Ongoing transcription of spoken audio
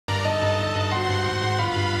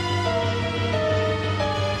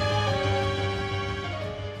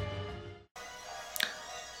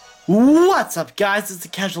What's up, guys? It's the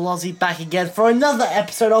Casual Aussie back again for another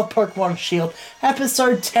episode of Pokemon Shield,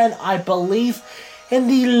 episode 10, I believe. In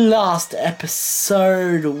the last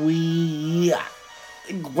episode, we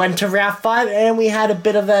went to Route 5 and we had a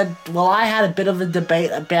bit of a, I had a bit of a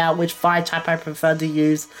debate about which fire type I preferred to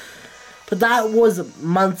use. But that was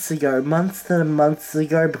months ago,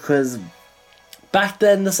 because back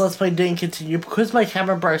then this Let's Play didn't continue because my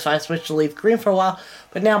camera broke, so I switched to Leaf Green for a while.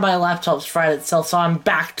 But now my laptop's fried itself, so I'm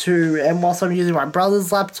back to, and whilst I'm using my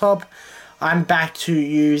brother's laptop, I'm back to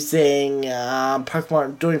using doing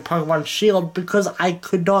Pokemon Shield because I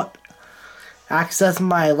could not access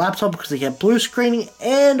my laptop because it kept blue screening,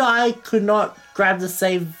 and I could not grab the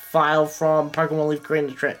save file from Pokemon Leaf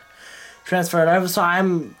Green to transfer it over. So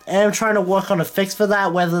I'm trying to work on a fix for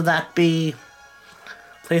that, whether that be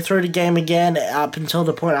play through the game again up until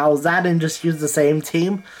the point I was at and just use the same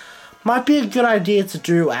team. Might be a good idea to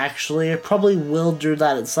do, actually. I probably will do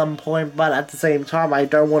that at some point, but at the same time, I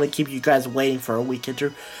don't want to keep you guys waiting for a week or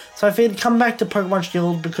two. So I figured come back to Pokemon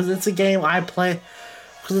Shield because it's a game I play,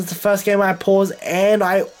 because it's the first game I paused, and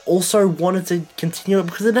I also wanted to continue it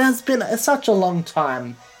because it has been such a long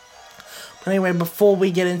time. But anyway, before we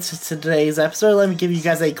get into today's episode, let me give you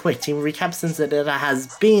guys a quick team recap since it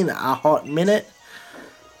has been a hot minute.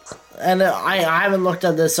 And I haven't looked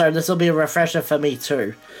at this, so this will be a refresher for me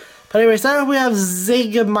too. But anyway, so we have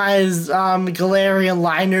Zig, my Galarian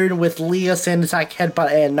Linoon with Leah, Sand Attack, Headbutt,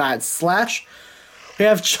 and Night Slash. We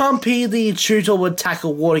have Chompy, the tutor with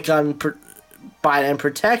Tackle, Water Gun, Bite, and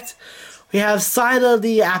Protect. We have Cider,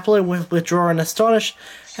 the Applin with Withdraw and Astonish.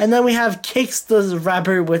 And then we have Kix, the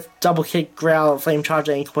Rabbit with Double Kick, Growl, Flame Charge,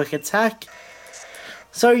 and Quick Attack.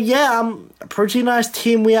 So yeah, a pretty nice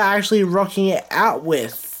team we are actually rocking it out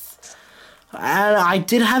with. And I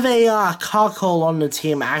did have a car call on the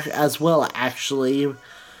team as well, actually.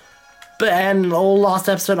 And all last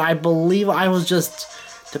episode, I believe I was just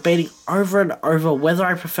debating over and over whether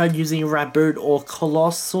I preferred using Raboot or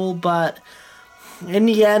Colossal. But in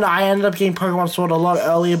the end, I ended up getting Pokemon Sword a lot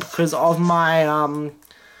earlier because of my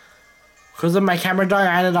camera dying.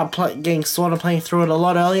 I ended up getting Sword and playing through it a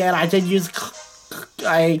lot earlier, and I did use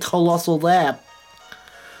a Colossal there.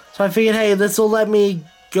 So I figured, hey, this will let me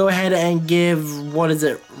go ahead and give,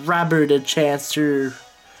 Raboot a chance to,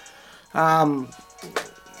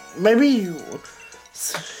 maybe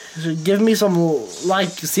give me some,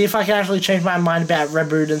 see if I can actually change my mind about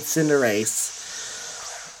Raboot and Cinderace.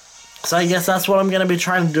 So I guess that's what I'm going to be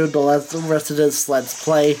trying to do the rest of this Let's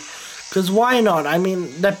Play. Because why not? I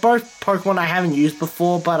mean, they're both Pokemon I haven't used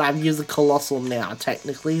before, but I've used the Colossal now,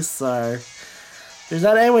 technically, so there's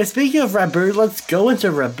that. Anyway, speaking of Raboot, let's go into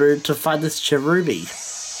Raboot to fight this Cherubi.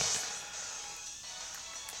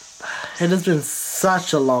 It has been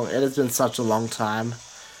such a long time.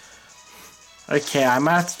 Okay, I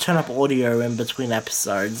might have to turn up audio in between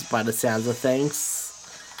episodes by the sounds of things.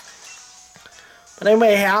 But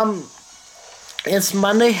anyway, it's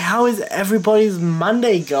Monday. How is everybody's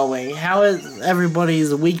Monday going? How is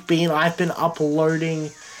everybody's week been? I've been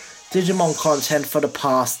uploading Digimon content for the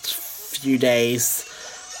past few days,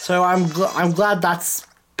 so I'm glad that's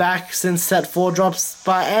back since set 4 drops,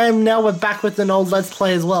 and now we're back with an old Let's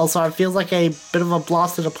Play as well, so it feels like a bit of a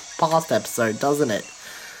blast of the past episode, doesn't it?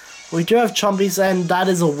 We do have Chompies, and that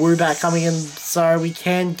is a Woobat coming in, so we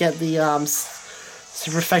can get the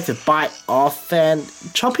super effective Bite off, and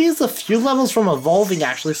Chompy is a few levels from evolving,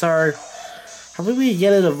 actually, so hopefully we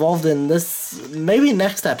get it evolved in this, maybe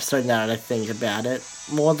next episode now that I think about it,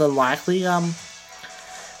 more than likely.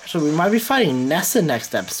 Actually, we might be fighting Nessa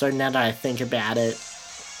next episode now that I think about it.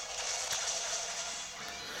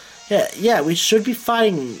 Yeah, we should be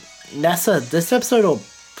fighting Nessa this episode, or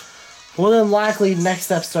more than likely next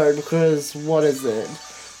episode, because, what is it?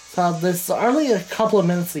 So, this only a couple of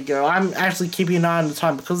minutes ago. I'm actually keeping an eye on the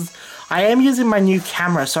time, because I am using my new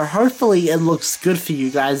camera, so hopefully it looks good for you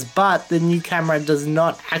guys, but the new camera does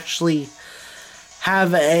not actually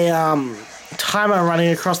have a, timer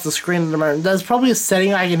running across the screen at the moment. There's probably a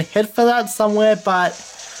setting I can hit for that somewhere, but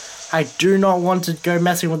I do not want to go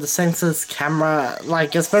messing with the Sensus camera,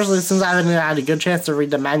 especially since I haven't had a good chance to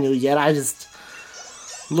read the manual yet. I just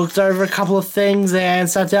looked over a couple of things and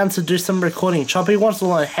sat down to do some recording. Chompy wants to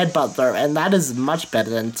learn Headbutt though, and that is much better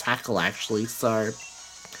than Tackle actually, so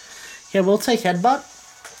yeah, we'll take Headbutt.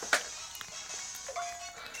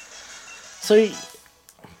 So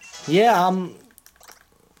yeah,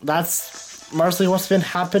 that's mostly what's been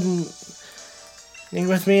happening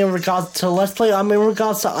with me in regards to Let's Play. In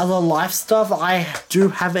regards to other life stuff, I do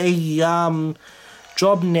have a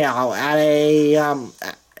job now at a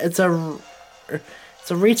it's a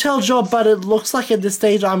retail job, but it looks like at this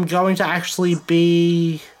stage I'm going to actually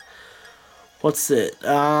be What's it?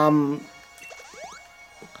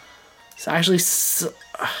 It's actually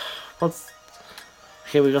what's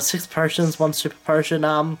okay? We got 6 potions, 1 super potion.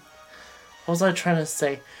 What was I trying to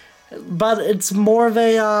say? But it's more of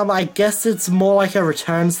a I guess it's more like a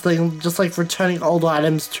returns thing, just like returning old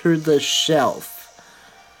items to the shelf.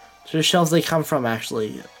 To the shelves they come from,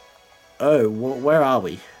 actually. Oh, where are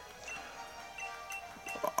we?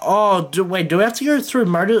 Oh, wait, do we have to go through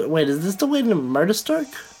Murder? Wait, is this the way to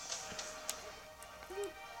Murderstoke?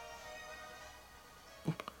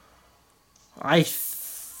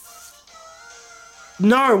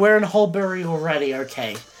 No, we're in Hulbury already,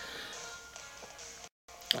 okay.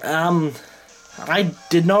 I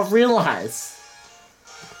did not realize.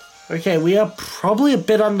 Okay, we are probably a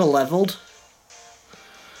bit underleveled.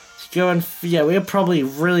 Yeah, we're probably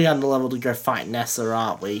really underleveled to go fight Nessa,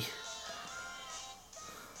 aren't we?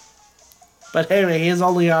 But anyway, here's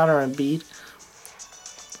Oleana and Bede.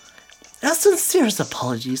 Our sincerest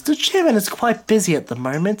apologies. The chairman is quite busy at the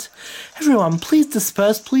moment. Everyone, please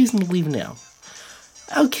disperse, please, and leave now.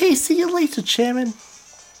 Okay, see you later, chairman.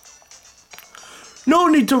 No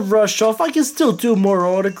need to rush off. I can still do more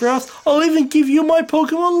autographs. I'll even give you my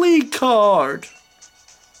Pokemon League card.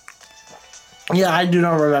 Yeah, I do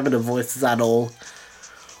not remember the voices at all.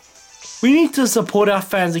 We need to support our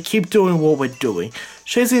fans and keep doing what we're doing.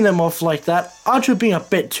 Chasing them off like that, aren't you being a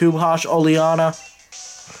bit too harsh, Oleana?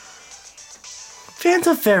 Fans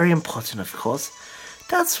are very important, of course.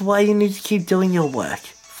 That's why you need to keep doing your work,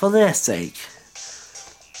 for their sake.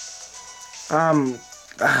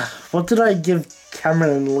 What did I give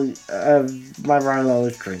Cameron and my Rhino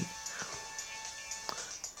drink?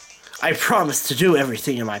 I promise to do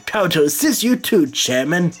everything in my power to assist you too,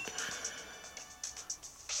 Chairman.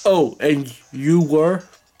 Oh, and you were?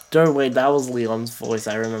 Don't wait, that was Leon's voice.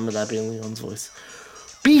 I remember that being Leon's voice.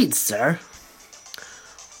 Bede, sir.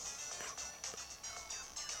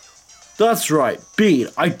 That's right, Bede.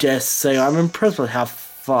 I dare say I'm impressed with how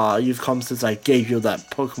far you've come since I gave you that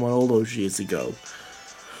Pokemon all those years ago.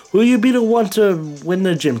 Will you be the one to win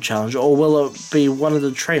the gym challenge, or will it be one of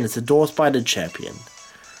the trainers endorsed by the champion?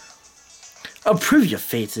 Prove your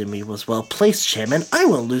faith in me was well placed, Chairman. I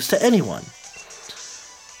won't lose to anyone.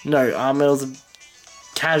 No, it was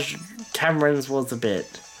Cameron's was a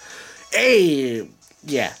bit. Hey,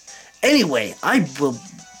 yeah. Anyway, I will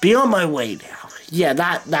be on my way now. Yeah,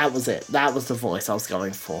 that was it. That was the voice I was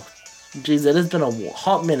going for. Jeez, it has been a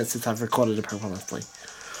hot minute since I've recorded a Pokemon Let's Play.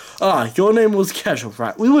 Ah, your name was Casual,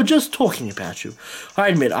 right? We were just talking about you. I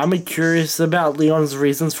admit, I'm curious about Leon's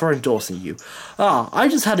reasons for endorsing you. Ah, I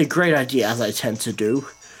just had a great idea, as I tend to do.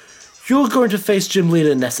 You're going to face Gym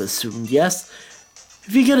Leader Nessa soon, yes?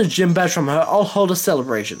 If you get a gym badge from her, I'll hold a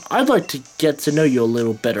celebration. I'd like to get to know you a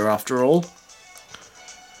little better, after all.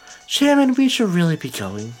 Chairman, we should really be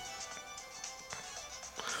going.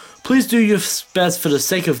 Please do your best for the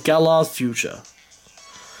sake of Galar's future.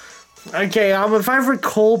 Okay, if I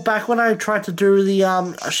recall, back when I tried to do the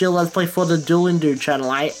Shield Let's Play for the Dueling Dude channel,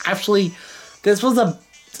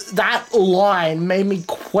 that line made me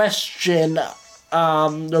question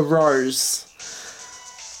the Rose.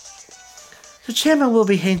 The chairman will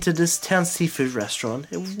be heading to this town's seafood restaurant.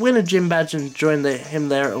 Win a gym badge and join him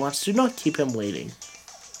there at once. Do not keep him waiting.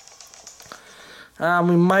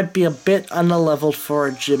 We might be a bit underleveled for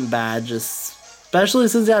a gym badge, especially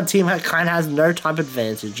since our team kind of has no type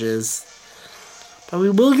advantages. But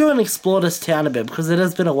we will go and explore this town a bit, because it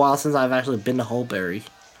has been a while since I've actually been to Hulbury.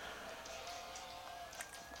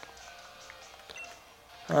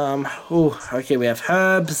 Okay, we have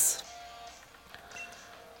herbs.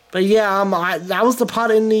 But yeah, that was the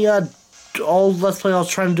part in the old Let's Play I was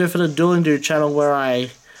trying to do for the Dueling Dude channel where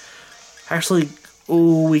I actually...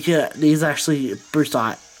 Ooh, we get these actually boost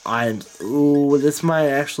items. Ooh, this might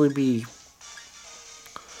actually be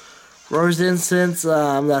Rose Incense.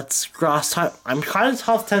 That's grass type. I'm kind of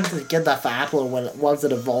tough tempted to get that for Apple once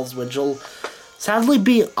it evolves, which will sadly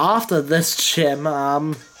be after this gym.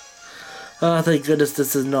 Oh, thank goodness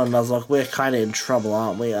this is not Nuzlocke. We're kind of in trouble,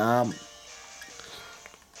 aren't we? I'm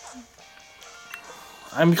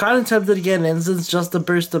kind of tempted to get an instance just to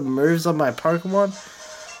boost the moves on my Pokemon,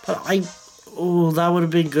 but oh, that would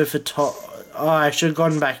have been good for oh, I should have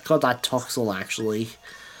gone back, got that Toxel, actually.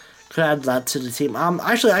 Could add that to the team.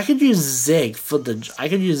 Actually, I could use Zig for I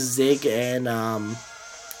could use Zig and,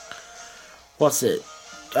 what's it?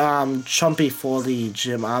 Chumpy for the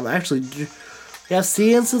gym. Actually, we have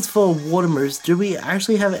Sea Instance for water moves. Do we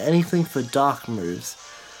actually have anything for dark moves?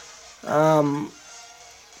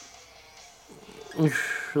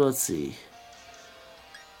 Let's see.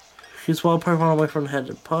 Here's one Pokemon away from the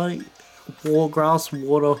headed party. Grass,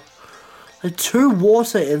 water. Like 2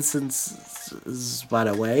 water instances. by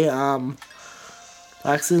the way.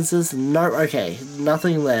 Accents, no, okay,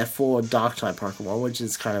 nothing there for dark type Pokemon, which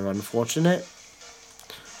is kind of unfortunate.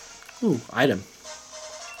 Ooh, item.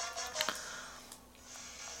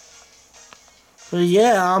 But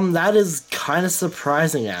yeah, that is kind of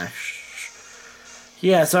surprising, Ash.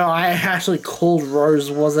 Yeah, so I actually called Rose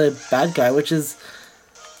was a bad guy, which is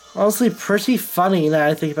honestly pretty funny now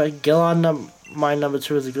I think about it. Gillon, my number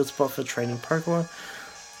 2 is a good spot for training Pokemon.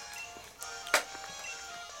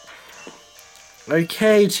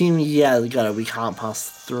 Okay, team, yeah, we got it. We can't pass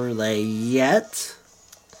through there yet.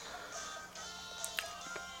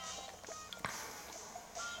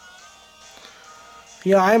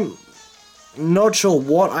 Yeah, I'm not sure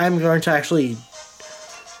what I'm going to actually...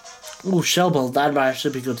 Ooh, Shell Ball, that might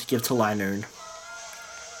actually be good to give to Linoon.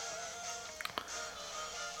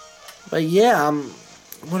 But yeah,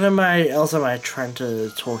 what else am I trying to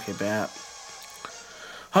talk about?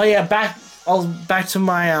 Oh yeah, back to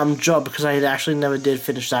my job, because I actually never did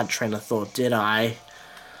finish that train of thought, did I?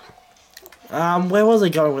 Where was I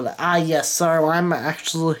going with it? Yes, so I'm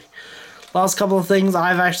actually... Last couple of things,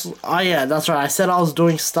 I've actually... Oh yeah, that's right, I said I was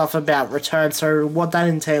doing stuff about return, so what that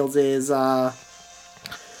entails is,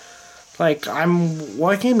 like, I'm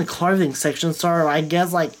working in the clothing section, so I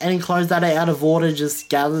guess, like, any clothes that are out of order, just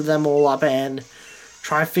gather them all up and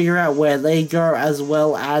try to figure out where they go, as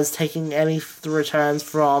well as taking any returns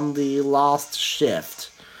from the last shift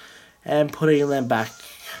and putting them back.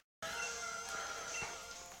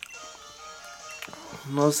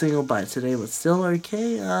 Not a single bite today, but still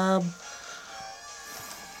okay.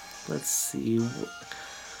 Let's see.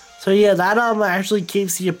 So yeah, that actually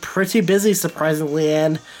keeps you pretty busy, surprisingly,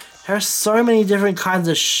 and there are so many different kinds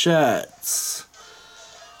of shirts.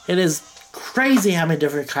 It is crazy how many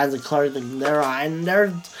different kinds of clothing there are, and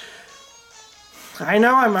I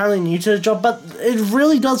know I'm only new to the job, but it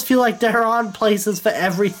really does feel like there aren't places for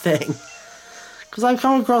everything. Because I've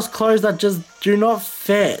come across clothes that just do not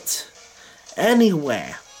fit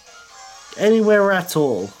anywhere. Anywhere at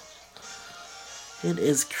all. It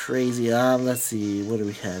is crazy. Let's see, what do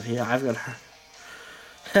we have here? I've got her.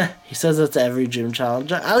 He says it's every gym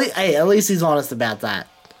challenge. At least he's honest about that.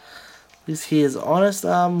 At least he is honest.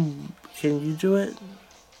 Can you do it?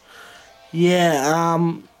 Yeah,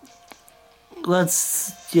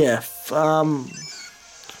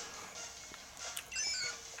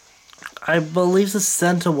 I believe the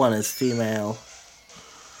center one is female.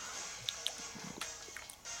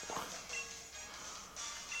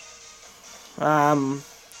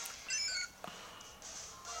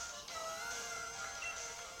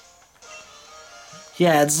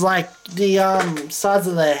 Yeah, it's like the size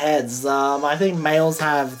of their heads. I think males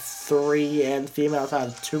have 3 and females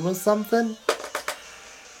have 2 or something.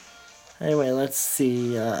 Anyway, let's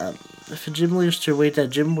see. If a gym leaves to wait, that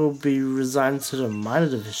gym will be resigned to the minor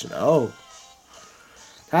division. Oh,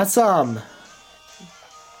 that's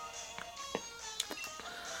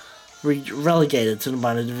relegated to the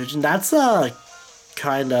minor division. That's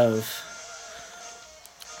kind of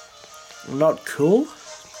not cool.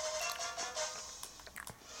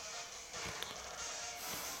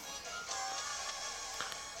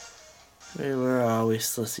 Wait, where are we?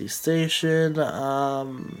 Let's see, station.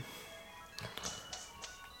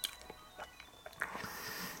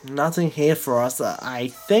 Nothing here for us. I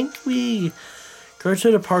think we go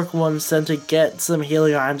to the Pokemon Center, get some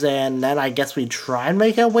healing items, and then I guess we try and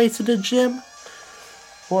make our way to the gym.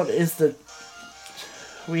 What is the...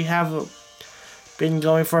 We have been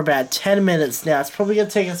going for about 10 minutes now. It's probably going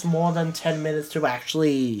to take us more than 10 minutes to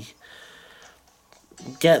actually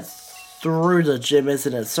get through the gym,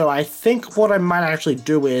 isn't it? So I think what I might actually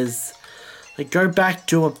do is like go back,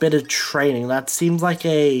 do a bit of training. That seems like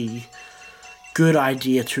a good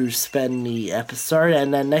idea to spend the episode,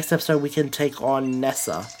 and then next episode we can take on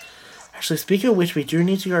Nessa. Actually, speaking of which, we do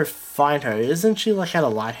need to go find her. Isn't she like at a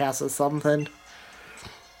lighthouse or something?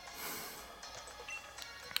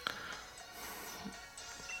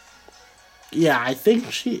 Yeah, I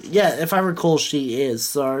think she... Yeah, if I recall, she is.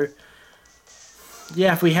 So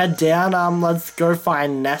yeah, if we head down, let's go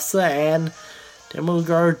find Nessa, and then we'll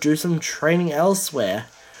go do some training elsewhere.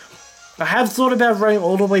 I have thought about running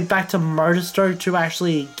all the way back to Motorstoke to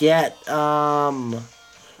actually get,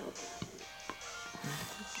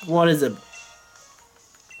 what is it?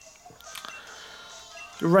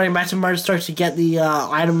 Running back to Motorstoke to get the,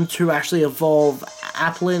 item to actually evolve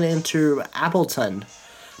Applin into Appleton.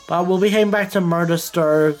 But we'll be heading back to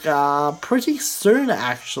Motorstoke, pretty soon,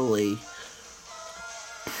 actually.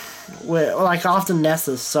 We're, like, after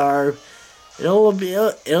Nessa, so it'll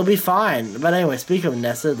be fine. But anyway, speaking of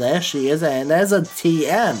Nessa, there she is, and there's a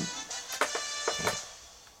TM.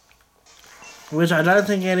 which I don't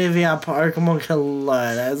think any of our Pokemon can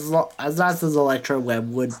learn, as nice as Electro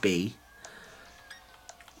Web would be.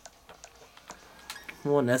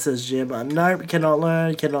 Well, Nessa's gym. Nope, cannot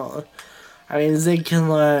learn, cannot. I mean, Zig can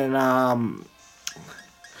learn,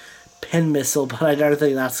 Pin Missile, but I don't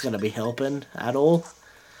think that's going to be helping at all.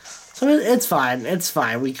 So it's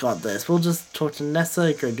fine, we got this. We'll just talk to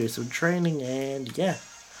Nessa, go do some training, and yeah.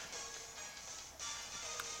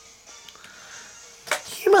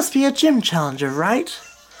 You must be a gym challenger, right?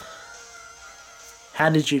 How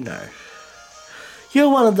did you know? You're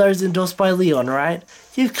one of those endorsed by Leon, right?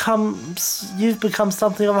 You've become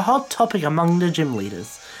something of a hot topic among the gym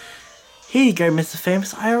leaders. Here you go, Mr.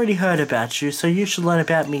 Famous. I already heard about you, so you should learn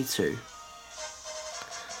about me too.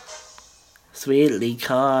 Sweetly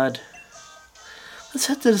card. Let's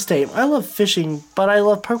head to the stadium. I love fishing, but I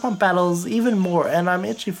love Pokemon battles even more, and I'm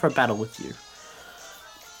itchy for a battle with you.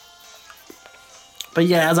 But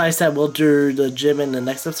yeah, as I said, we'll do the gym in the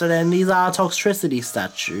next episode, and these are Toxtricity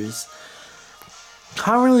statues.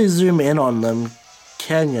 Can't really zoom in on them,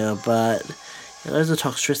 can ya? But yeah, there's a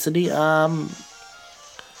Toxtricity.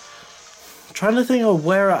 Trying to think of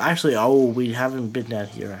where actually. Oh, we haven't been down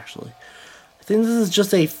here actually. I think this is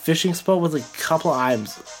just a fishing spot with a couple of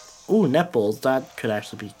items. Ooh, netballs. That could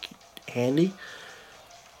actually be handy.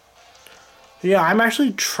 Yeah, I'm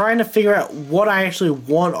actually trying to figure out what I actually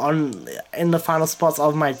want in the final spots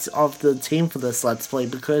of the team for this Let's Play,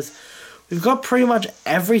 because we've got pretty much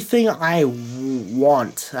everything I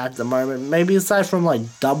want at the moment. Maybe aside from like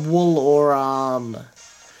Dubwool or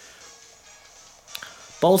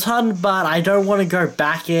Boltund, but I don't want to go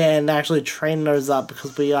back and actually train those up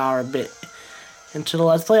because we are a bit into the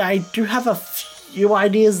Let's Play. I do have a few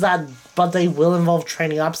ideas but they will involve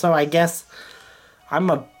training up, so I guess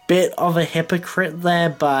I'm a bit of a hypocrite there,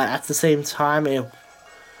 but at the same time it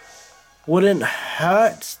wouldn't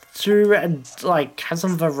hurt to like have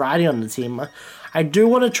some variety on the team. I do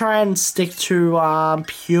want to try and stick to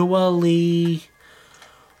purely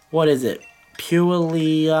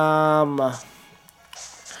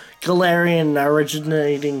Galarian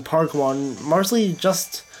originating Pokemon, mostly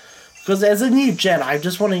just because there's a new gen. I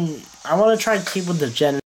want to try and keep with the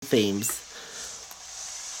gen themes.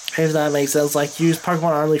 If that makes sense, like use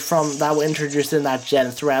Pokemon only from that were introduced in that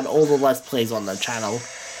gen throughout all the Let's Plays on the channel.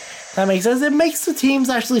 That makes sense. It makes the teams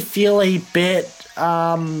actually feel a bit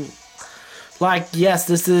like, yes,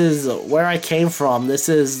 this is where I came from. This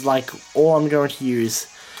is like all I'm going to use.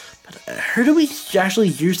 But who do we actually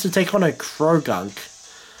use to take on a Krogunk?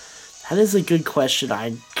 That is a good question.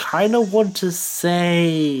 I kind of want to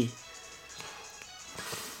say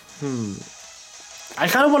I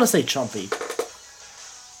kind of want to say Chompy.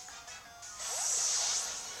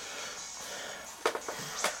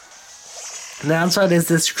 The downside is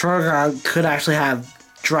this Krogunk could actually have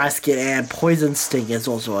Dry Skin, and Poison Sting is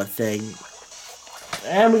also a thing.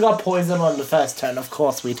 And we got Poison on the first turn, of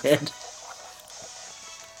course we did.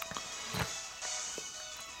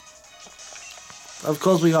 Of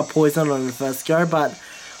course we got Poison on the first go, but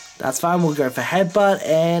that's fine. We'll go for Headbutt,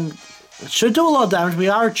 and it should do a lot of damage. We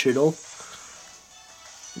are a Choodle.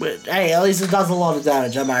 But hey, at least it does a lot of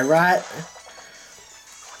damage, am I right?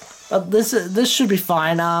 But this should be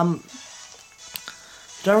fine.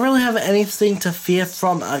 Don't really have anything to fear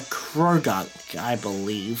from a Krogunk, I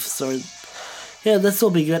believe. So, yeah, this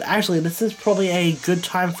will be good. Actually, this is probably a good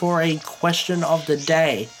time for a question of the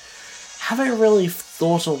day. Haven't really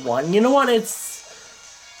thought of one. You know what? It's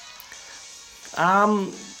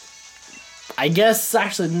I guess,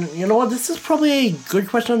 actually, you know what? This is probably a good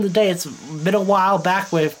question of the day. It's been a while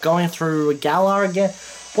back with going through Galar again.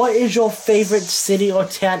 What is your favorite city or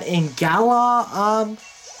town in Galar?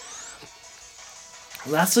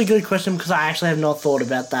 That's a good question because I actually have not thought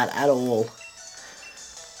about that at all.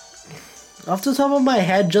 Off the top of my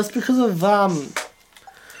head, just because of,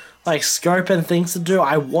 like, scope and things to do,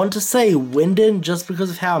 I want to say Winden just because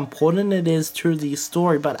of how important it is to the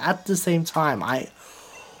story, but at the same time, I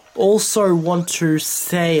also want to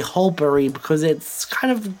say Hulbury because it's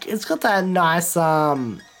got that nice,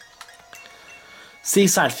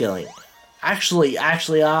 seaside feeling. Actually,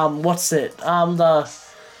 what's it? The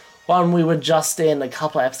one we were just in a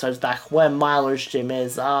couple of episodes back where Milo's gym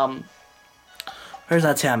is. Where's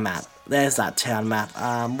that town map? There's that town map.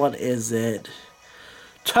 What is it?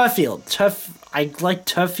 Turffield. I like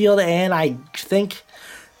Turffield, and I think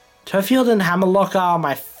Turffield and Hammerlock are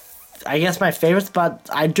my favorites, but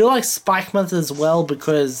I do like Spikemuth as well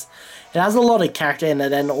because it has a lot of character in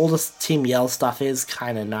it, and all this Team Yell stuff is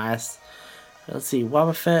kind of nice. Let's see,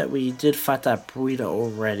 Wobbuffet, we did fight that breeder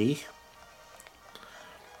already.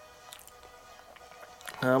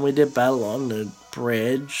 We did battle on the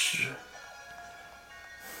bridge.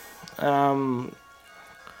 Trying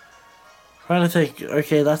to think.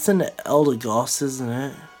 Okay, that's an Elder Goss, isn't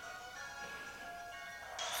it?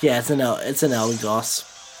 Yeah, it's an Elder Goss.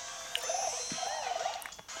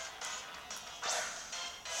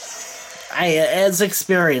 It's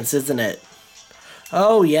experience, isn't it?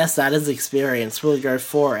 Oh yes, that is experience. We'll go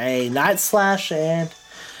for a Night Slash, and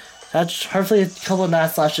that's hopefully a couple of Night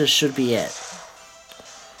Slashes should be it.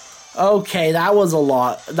 Okay, that was a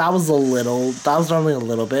lot. That was only a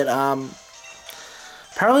little bit.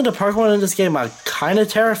 Apparently the Pokemon in this game are kind of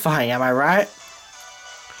terrifying, am I right?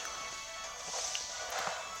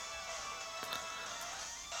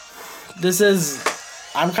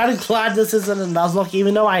 I'm kind of glad this isn't a Nuzlocke,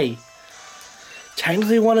 even though I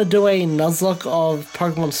technically want to do a Nuzlocke of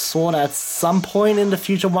Pokemon Sword at some point in the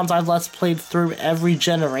future once I've Let's Played through every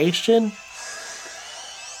generation.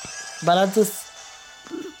 But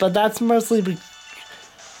that's mostly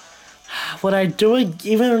would I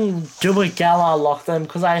even do a Galar lock then?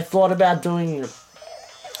 Because I thought about doing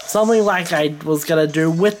something like I was gonna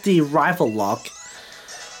do with the rival lock,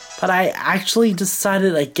 but I actually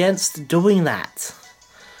decided against doing that.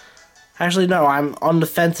 Actually, no, I'm on the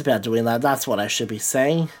fence about doing that. That's what I should be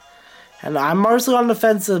saying. And I'm mostly on the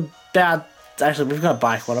fence about... Actually, we've got a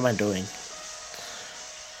bike. What am I doing?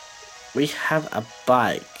 We have a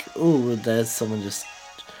bike. Ooh, there's someone just...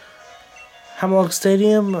 Hamlock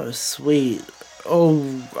Stadium? Oh, sweet.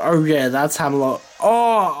 Oh yeah, that's Hamlock.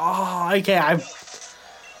 Okay,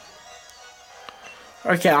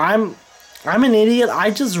 I'm an idiot.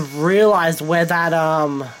 I just realized where that,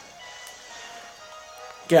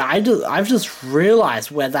 Yeah, I've just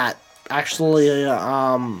realized where that actually,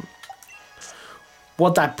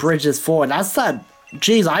 what that bridge is for. That's that,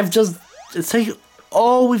 jeez, it's taking,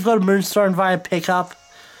 oh, we've got a Moonstone via pickup.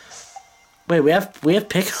 Wait, we have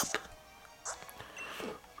pickup?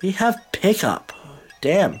 We have pickup.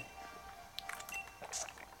 Damn.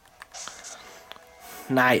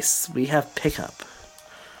 Nice, we have pickup.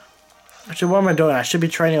 Actually, what am I doing? I should be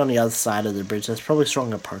training on the other side of the bridge. There's probably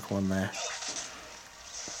stronger Pokemon there.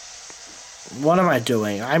 What am I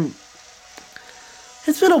doing?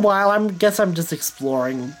 It's been a while. I guess I'm just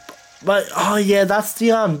exploring. But, oh yeah, that's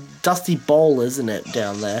the, Dusty Bowl, isn't it,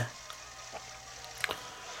 down there?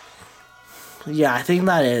 Yeah, I think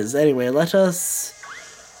that is. Anyway, let us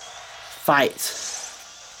fight.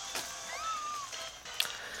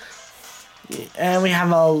 And we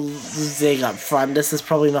have a Zig up front. This is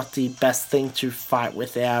probably not the best thing to fight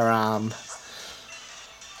with our,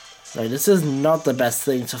 no, this is not the best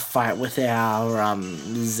thing to fight with our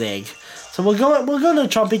Zig. So we're going to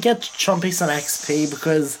Chompy, get Chompy some XP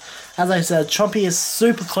because, as I said, Chompy is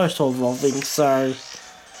super close to evolving. So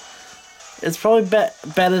it's probably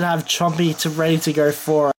better to have Chompy ready to go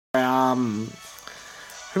for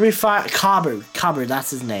who we fight? Kabu,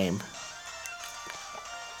 that's his name.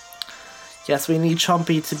 Yes, we need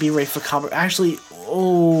Chompy to be ready for Kabu. Actually,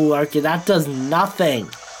 oh, okay, that does nothing.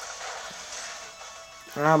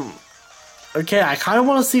 Okay, I kind of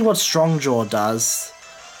want to see what Strongjaw does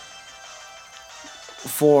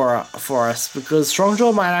for us, because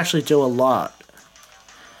Strongjaw might actually do a lot.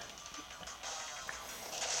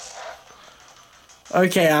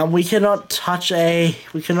 Okay, we cannot touch a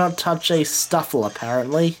Stuffle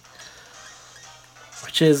apparently,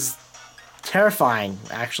 which is terrifying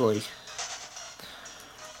actually.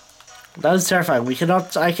 That is terrifying. We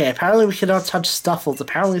cannot. Okay, apparently we cannot touch Stuffles.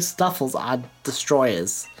 Apparently Stuffles are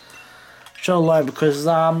destroyers. Should learn because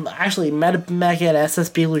actually Metamega and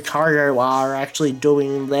SSB Lucario are actually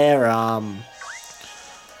doing their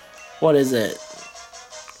what is it?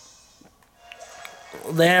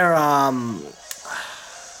 Their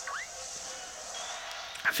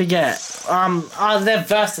I forget. Their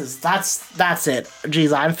versus. That's it.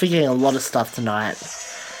 Jeez, I'm forgetting a lot of stuff tonight.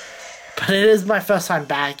 But it is my first time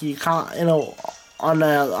back. You can't,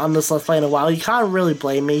 on this Let's Play in a while. You can't really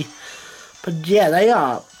blame me. But yeah, they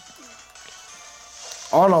are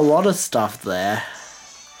on a lot of stuff there.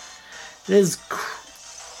 It is.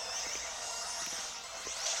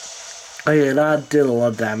 Oh yeah, that did a lot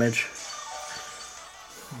of damage.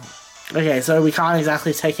 Okay, so we can't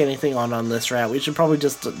exactly take anything on this route. We should probably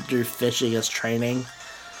just do fishing as training.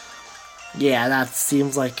 Yeah, that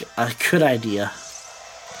seems like a good idea.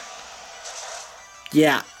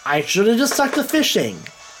 Yeah, I should have just stuck to fishing.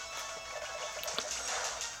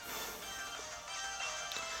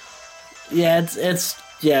 Yeah,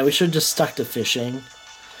 yeah, we should just stuck to fishing.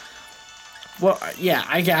 Well, yeah,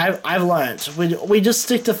 I've learned. We just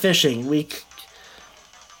stick to fishing.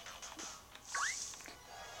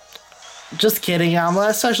 Just kidding.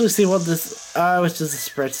 Let's actually see what this. Oh, it's just a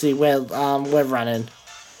spreadsheet. We're running.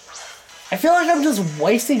 I feel like I'm just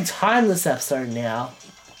wasting time this episode now.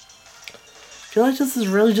 I feel like this has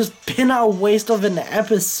really just been a waste of an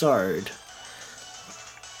episode.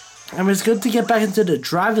 I mean, it's good to get back into the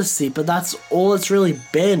driver's seat, but that's all it's really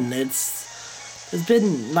been. There's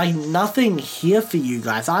been, like, nothing here for you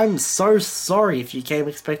guys. I'm so sorry if you came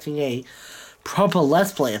expecting a proper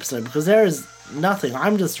Let's Play episode, because there is nothing.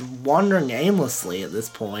 I'm just wandering aimlessly at this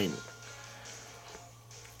point.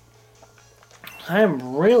 I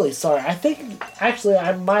am really sorry. I think, actually,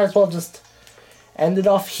 I might as well just end it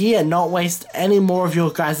off here and not waste any more of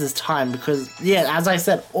your guys' time, because, yeah, as I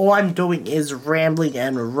said, all I'm doing is rambling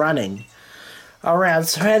and running around.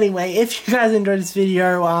 So anyway, if you guys enjoyed this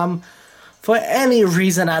video, for any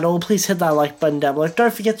reason at all, please hit that like button down below.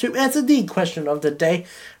 Don't forget to answer the question of the day.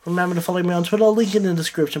 Remember to follow me on Twitter, link in the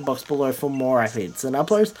description box below for more updates and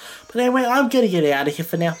uploads. But anyway, I'm gonna get out of here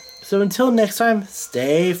for now. So until next time,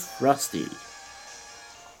 stay frosty.